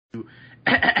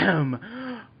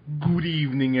Good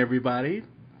evening, everybody.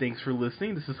 Thanks for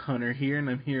listening. This is Hunter here, and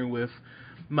I'm here with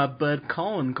my bud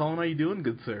Colin. Colin, how you doing,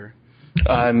 good sir?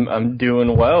 I'm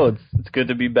doing well. It's good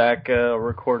to be back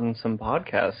recording some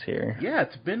podcasts here. Yeah,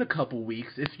 it's been a couple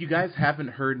weeks. If you guys haven't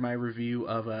heard my review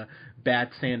of Bad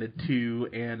Santa 2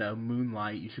 and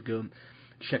Moonlight, you should go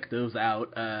check those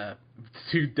out.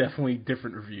 Two definitely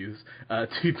different reviews,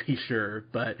 to be sure,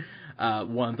 but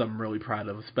ones I'm really proud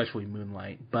of, especially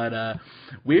Moonlight. But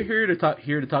we're here to talk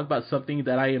about something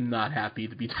that I am not happy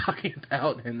to be talking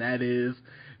about, and that is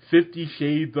 50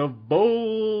 Shades of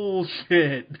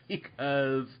Bullshit.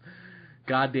 Because,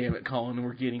 god damn it, Colin,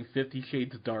 we're getting 50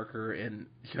 Shades Darker, and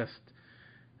just,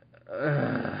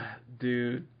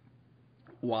 dude,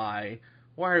 why?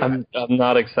 I'm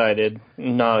not excited.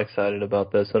 Not excited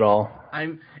about this at all.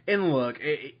 And look,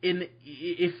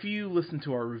 if you listen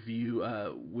to our review,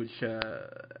 which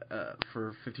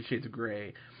for 50 Shades of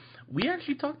Grey, we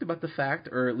actually talked about the fact,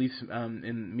 or at least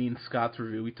in me and Scott's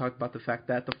review, we talked about the fact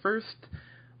that the first,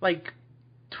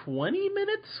 20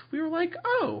 minutes, we were like,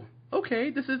 oh, okay,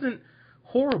 this isn't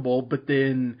horrible, but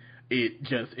then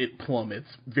it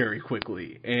plummets very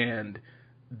quickly, and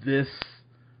this...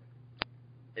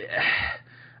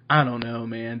 I don't know,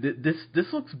 man. This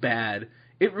looks bad.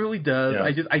 It really does. Yeah.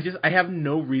 I have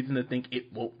no reason to think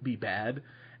it won't be bad.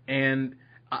 And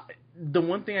the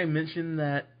one thing I mentioned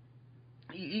that,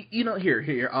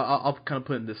 here, I'll kind of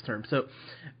put in this term. So,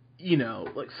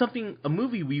 a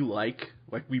movie we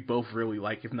we both really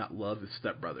like, if not love, is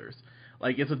Step Brothers.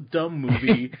 It's a dumb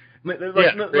movie.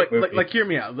 Hear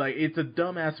me out. It's a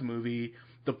dumbass movie.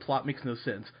 The plot makes no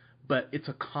sense, but it's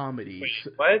a comedy.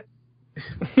 Wait, what?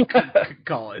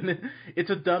 Colin, it's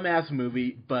a dumbass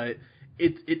movie, but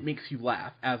it makes you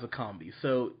laugh as a comedy.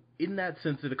 So in that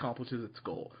sense, it accomplishes its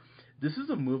goal. This is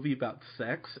a movie about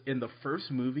sex, and the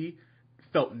first movie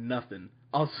felt nothing.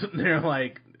 I was sitting there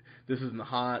like, this isn't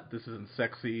hot, this isn't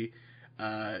sexy,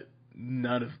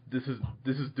 none of this is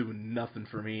doing nothing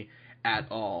for me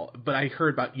at all. But I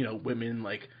heard about women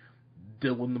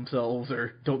diddling themselves,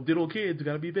 or don't diddle kids,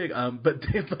 gotta be big. But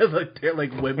they're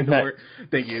like women who are.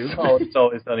 Thank you. Oh, it's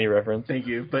always funny reference. Thank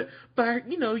you. But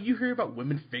you hear about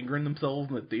women fingering themselves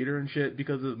in the theater and shit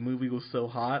because the movie was so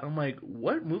hot. I'm like,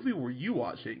 what movie were you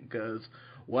watching? Because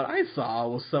what I saw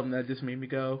was something that just made me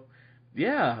go,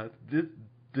 yeah,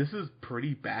 this is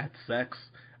pretty bad sex.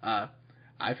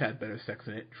 I've had better sex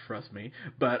in it, trust me.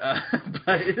 But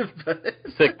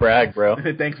sick brag, bro.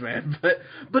 Thanks, man.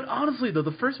 But honestly, though,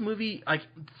 the first movie,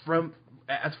 from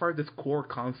as far as this core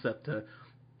concept to,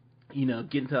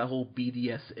 get into that whole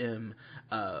BDSM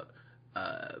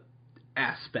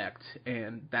aspect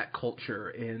and that culture,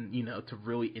 and to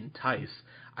really entice,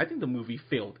 I think the movie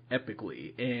failed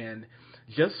epically. And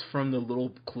just from the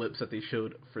little clips that they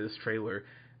showed for this trailer,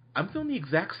 I'm feeling the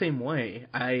exact same way.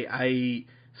 I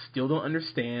still don't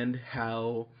understand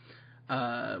how,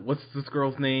 what's this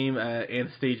girl's name?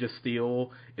 Anastasia Steele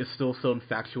is still so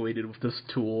infatuated with this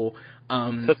tool.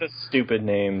 Such a stupid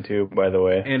name, too, by the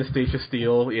way. Anastasia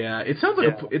Steele, yeah. It sounds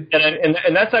like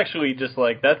and that's actually just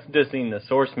that's dissing the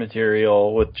source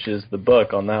material, which is the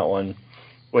book on that one,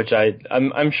 which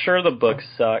I'm sure the book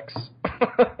sucks.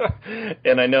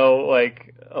 And I know,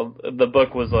 the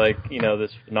book was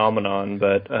this phenomenon,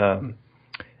 but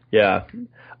yeah.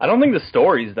 I don't think the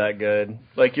story's that good.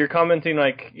 You're commenting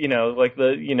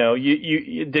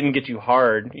it didn't get you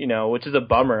hard, which is a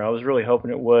bummer. I was really hoping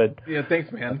it would. Yeah,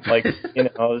 thanks, man. I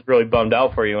was really bummed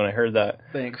out for you when I heard that.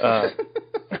 Thanks.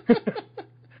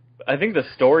 I think the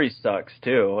story sucks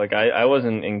too. I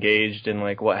wasn't engaged in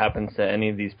what happens to any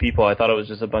of these people. I thought it was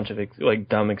just a bunch of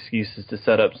dumb excuses to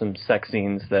set up some sex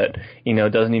scenes that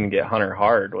doesn't even get Hunter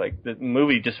hard. The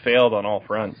movie just failed on all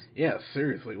fronts. Yeah,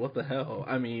 seriously, what the hell?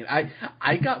 I mean, I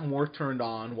got more turned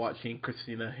on watching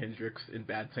Christina Hendricks in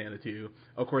Bad Santa 2.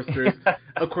 Of course, there's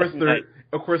a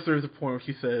point where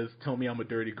she says, "Tell me I'm a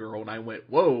dirty girl," and I went,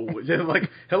 "Whoa!" Just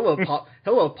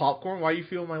hello popcorn. Why are you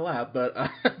feeling my lap? But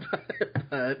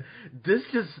this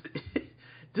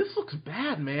looks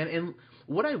bad, man. And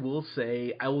what I will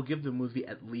say, I will give the movie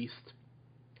at least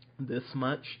this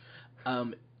much.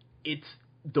 It's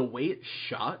the way it's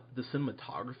shot, the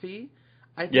cinematography.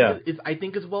 I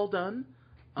think is well done.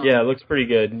 Yeah, it looks pretty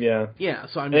good. Yeah. Yeah.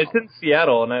 So it's in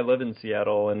Seattle, and I live in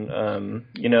Seattle, and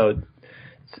it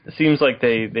seems like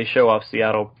they show off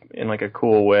Seattle in a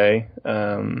cool way.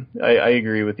 I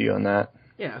agree with you on that.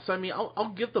 Yeah. So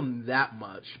I'll give them that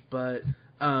much, but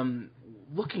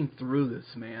looking through this,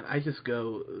 man, I just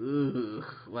go, ugh,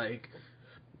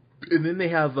 and then they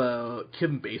have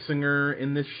Kim Basinger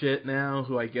in this shit now,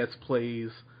 who I guess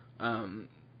plays an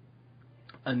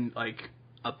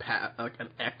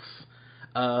ex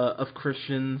of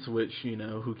Christians, which,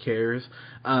 who cares?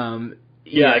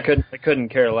 Yeah, I couldn't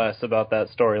care less about that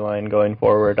storyline going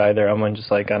forward either. I'm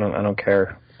just like, I don't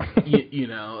care.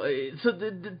 So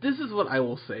this is what I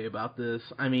will say about this.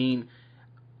 I mean,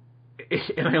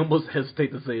 and I almost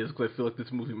hesitate to say this because I feel like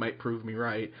this movie might prove me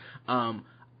right.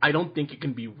 I don't think it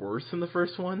can be worse than the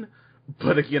first one,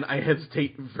 but again, I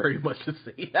hesitate very much to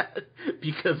say that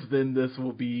because then this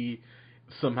will be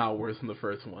somehow worse than the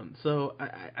first one. So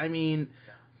I mean,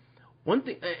 one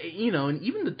thing, and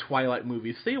even the Twilight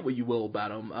movies, say what you will about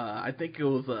them. I think it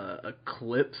was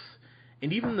Eclipse,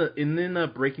 and even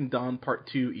then Breaking Dawn Part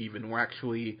 2 even were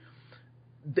actually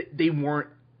they weren't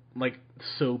like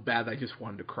so bad that I just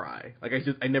wanted to cry. Like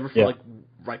I never felt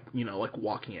like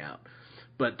walking out.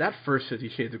 But that first 50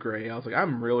 Shades of Grey, I was like,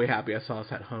 I'm really happy I saw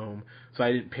this at home, so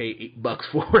I didn't pay $8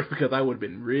 for it because I would have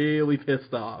been really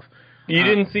pissed off. You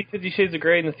didn't see 50 Shades of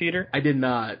Grey in the theater? I did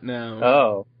not, no.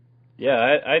 Oh.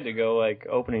 Yeah, I had to go, like,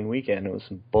 opening weekend. It was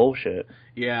some bullshit.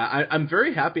 Yeah, I'm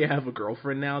very happy I have a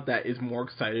girlfriend now that is more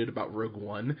excited about Rogue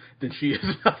One than she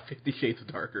is about 50 Shades of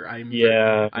Darker.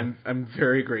 I'm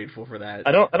very grateful for that.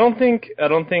 I don't think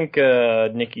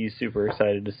Nikki's super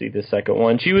excited to see the second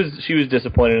one. She was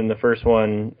disappointed in the first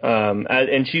one,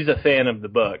 and she's a fan of the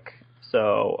book.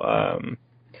 So,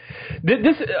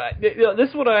 this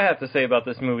is what I have to say about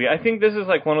this movie. I think this is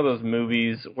like one of those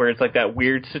movies where it's like that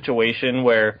weird situation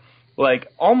where,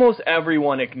 like, almost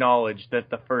everyone acknowledged that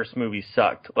the first movie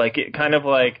sucked. Like, it kind of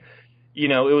like, it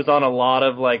was on a lot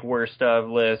of, like, worst of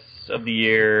lists of the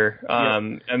year. I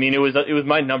mean, it was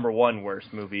my number one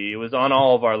worst movie. It was on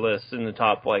all of our lists in the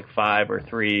top, like, 5 or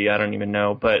 3. I don't even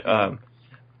know. But,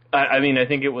 I mean, I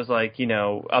think it was, like,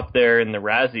 up there in the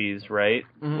Razzies, right?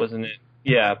 Mm-hmm. Wasn't it?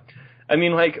 Yeah. I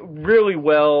mean, like, really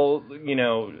well,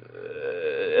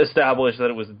 established that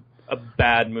it was a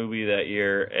bad movie that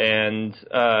year, and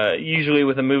usually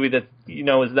with a movie that,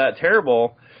 is that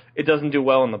terrible, it doesn't do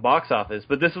well in the box office.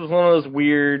 But this was one of those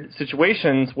weird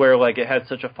situations where, like, it had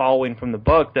such a following from the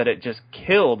book that it just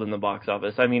killed in the box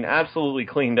office. I mean, absolutely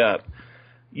cleaned up,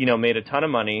 made a ton of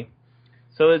money.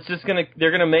 So it's just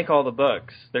they're gonna make all the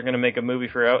books. They're gonna make a movie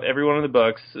for every one of the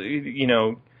books,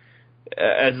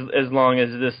 as long as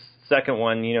this second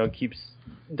one,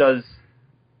 does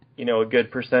a good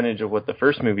percentage of what the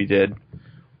first movie did.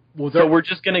 Well, so we're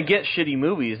just going to get shitty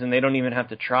movies, and they don't even have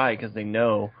to try because they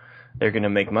know they're going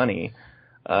to make money.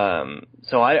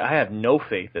 So I have no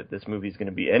faith that this movie is going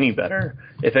to be any better.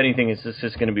 If anything, it's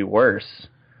just going to be worse.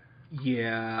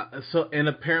 Yeah. So, and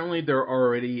apparently they're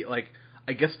already,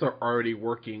 I guess they're already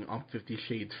working on 50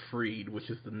 Shades Freed,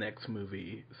 which is the next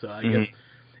movie. So I guess...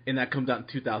 And that comes out in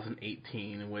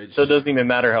 2018, which... So it doesn't even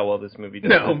matter how well this movie does.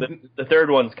 No. The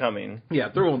third one's coming.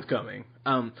 Yeah, third one's coming.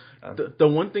 The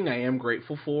one thing I am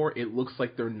grateful for, it looks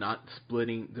like they're not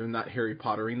Harry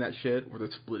Pottering that shit, where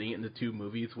they're splitting it into 2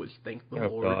 movies, which thank the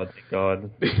Lord. Oh, God.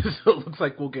 So it looks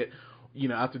like we'll get,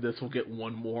 after this we'll get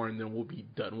one more, and then we'll be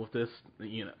done with this.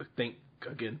 Thank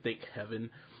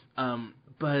heaven.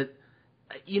 But...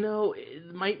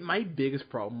 my biggest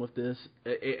problem with this,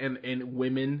 and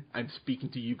women, I'm speaking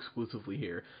to you exclusively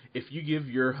here. If you give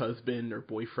your husband or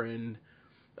boyfriend,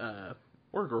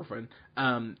 or girlfriend,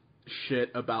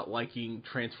 shit about liking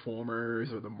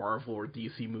Transformers or the Marvel or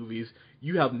DC movies,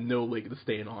 you have no leg to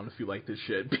stand on if you like this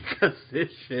shit, because this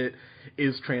shit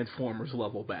is Transformers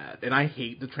level bad. And I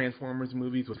hate the Transformers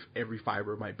movies with every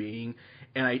fiber of my being,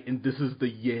 and this is the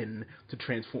yin to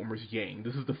Transformers yang.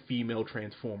 This is the female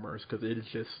Transformers, because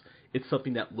it's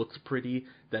something that looks pretty,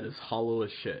 that is hollow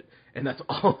as shit. And that's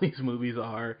all these movies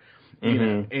are.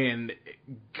 And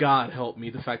God help me,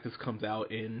 the fact this comes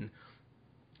out in,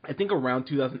 I think around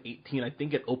 2018, I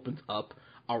think it opens up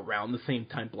around the same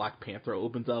time Black Panther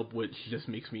opens up, which just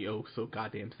makes me so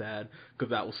goddamn sad, because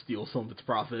that will steal some of its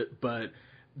profit. But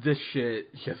this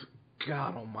shit, just,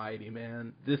 God almighty,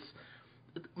 man.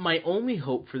 My only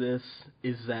hope for this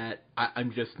is that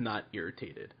I'm just not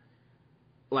irritated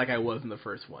like I was in the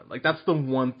first one. Like, that's the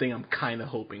one thing I'm kind of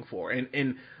hoping for.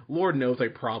 And Lord knows I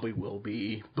probably will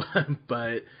be,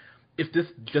 but if this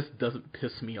just doesn't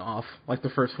piss me off like the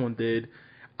first one did,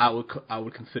 I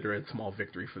would consider it a small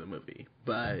victory for the movie.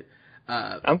 But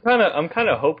I'm kind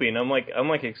of hoping. I'm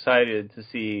like excited to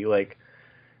see like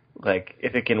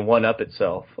if it can one up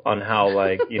itself on how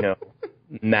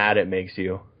mad it makes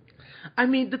you. I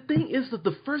mean, the thing is that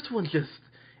the first one just,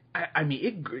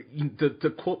 to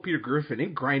quote Peter Griffin,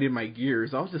 it grinded my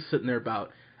gears. I was just sitting there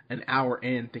about an hour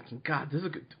in thinking, God,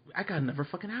 I got another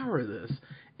fucking hour of this.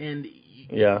 And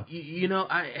yeah,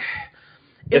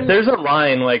 if there's a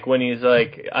line like when he's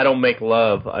like, I don't make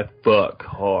love, I fuck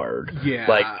hard. Yeah.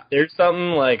 Like, there's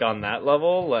something like on that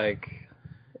level, like,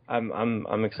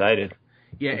 I'm excited.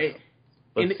 Yeah,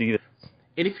 Let's see this.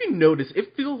 And if you notice,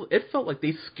 it felt like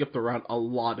they skipped around a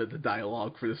lot of the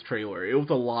dialogue for this trailer. It was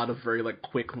a lot of very like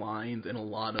quick lines and a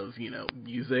lot of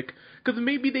music, because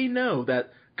maybe they know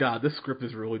that God, this script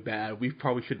is really bad. We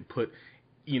probably shouldn't put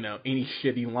any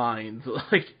shitty lines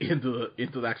like into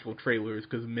the actual trailers,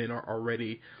 because men are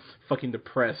already fucking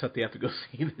depressed that they have to go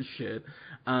see this shit.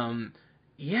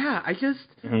 Yeah, I just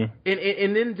and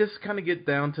then just kind of get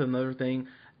down to another thing.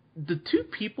 The two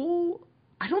people,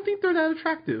 I don't think they're that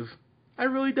attractive. I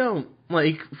really don't.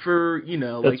 Like, for,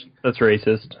 That's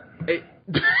racist. Is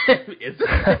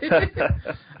it?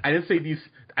 I didn't say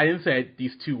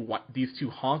these two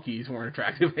honkies weren't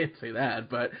attractive. I didn't say that,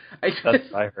 but That's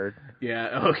what I heard.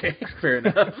 Yeah, okay, fair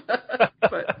enough.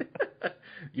 But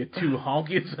you two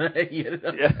honkies. Yeah,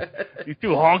 these two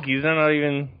honkies,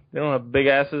 they don't have big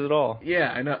asses at all.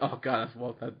 Yeah, I know. Oh god,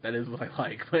 well that is what I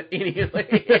like. But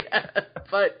anyway,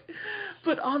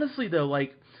 but honestly though,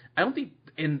 like, I don't think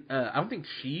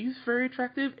she's very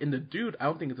attractive, and the dude I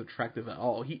don't think is attractive at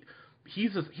all.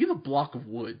 He's a block of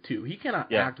wood too. He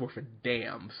cannot act worth a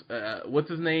damn. What's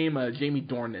his name? Jamie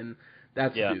Dornan.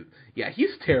 That's the dude. Yeah,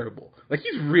 he's terrible. Like,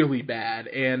 he's really bad.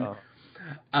 And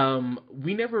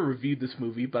we never reviewed this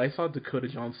movie, but I saw Dakota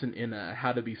Johnson in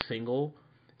How to Be Single,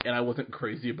 and I wasn't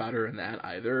crazy about her in that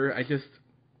either.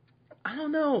 I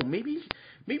don't know. Maybe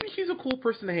she's a cool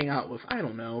person to hang out with. I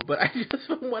don't know. But I just,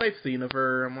 from what I've seen of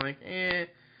her, I'm like,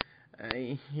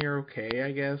 you're okay,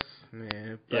 I guess.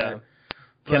 But,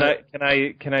 Can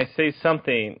I say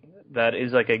something that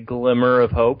is like a glimmer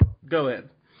of hope? Go ahead.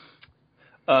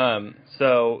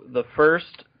 So the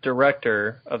first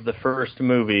director of the first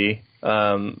movie,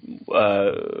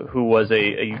 who was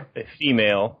a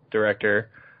female director,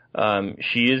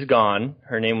 she is gone.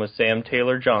 Her name was Sam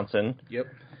Taylor Johnson. Yep.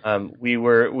 We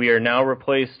are now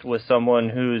replaced with someone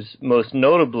who's most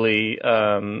notably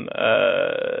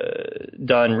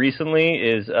done recently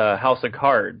is House of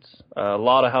Cards. A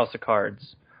lot of House of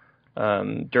Cards.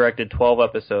 Directed 12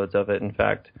 episodes of it, in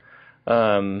fact.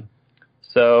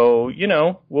 So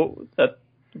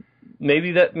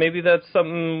maybe that's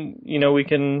something we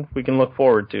can look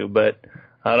forward to, but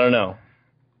I don't know.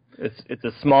 It's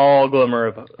a small glimmer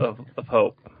of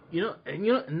hope.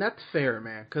 And that's fair,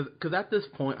 man. Because at this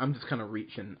point, I'm just kind of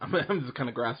reaching. I'm just kind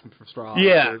of grasping for straws.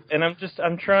 Yeah, and I'm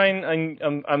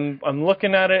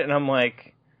looking at it, and I'm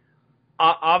like,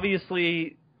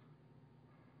 obviously,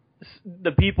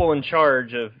 the people in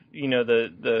charge of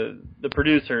the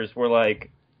producers were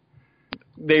like,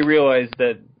 they realized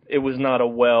that it was not a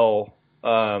well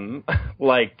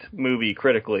liked movie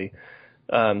critically.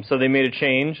 So they made a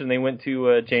change, and they went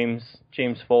to James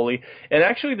Foley. And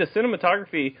actually, the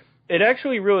cinematography, it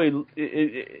actually really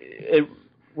it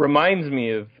reminds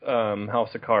me of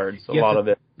House of Cards, a lot of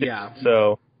it. Yeah.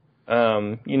 So,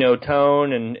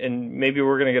 tone, and maybe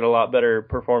we're going to get a lot better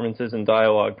performances and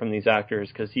dialogue from these actors,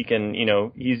 because he can,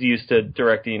 he's used to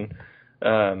directing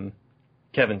Kevin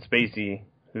Spacey,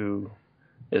 who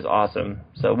is awesome.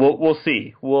 So we'll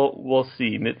see. We'll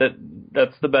see.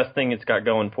 That's the best thing it's got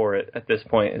going for it at this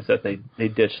point, is that they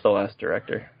ditched the last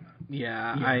director.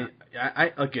 Yeah.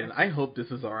 I hope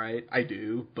this is all right. I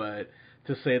do, but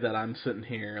to say that I'm sitting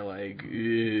here like,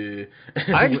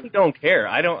 I actually don't care.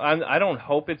 I don't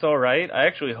hope it's all right. I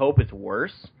actually hope it's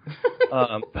worse.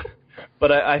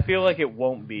 But I feel like it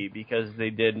won't be, because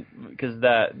that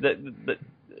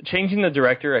changing the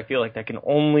director, I feel like that can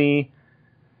only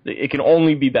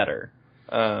be better.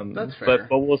 That's fair.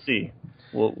 But we'll see.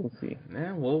 We'll see.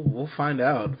 Yeah, we'll find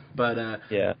out. But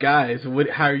yeah. Guys,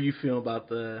 how are you feeling about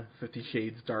the 50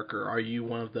 Shades Darker? Are you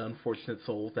one of the unfortunate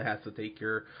souls that has to take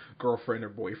your girlfriend or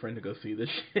boyfriend to go see this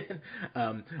shit?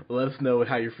 Let us know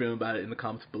how you're feeling about it in the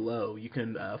comments below. You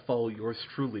can follow yours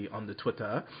truly on the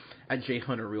Twitter at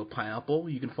JHunterRealPineapple.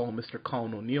 You can follow Mr.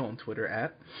 Colin O'Neill on Twitter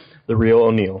at The Real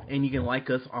O'Neill. And you can like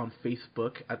us on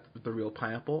Facebook at The Real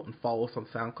Pineapple, and follow us on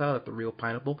SoundCloud at The Real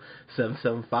Pineapple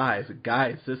 775.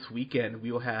 Guys, this weekend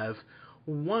we will have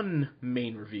one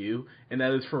main review, and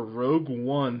that is for Rogue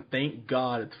One. Thank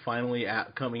God it's finally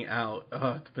coming out.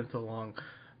 It's been so long.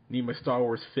 Need my Star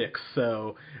Wars fix.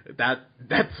 So that's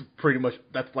pretty much,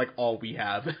 that's like all we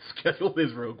have scheduled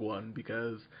is Rogue One,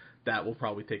 because that will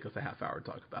probably take us a half hour to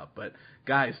talk about. But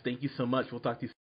guys, thank you so much. We'll talk to you soon.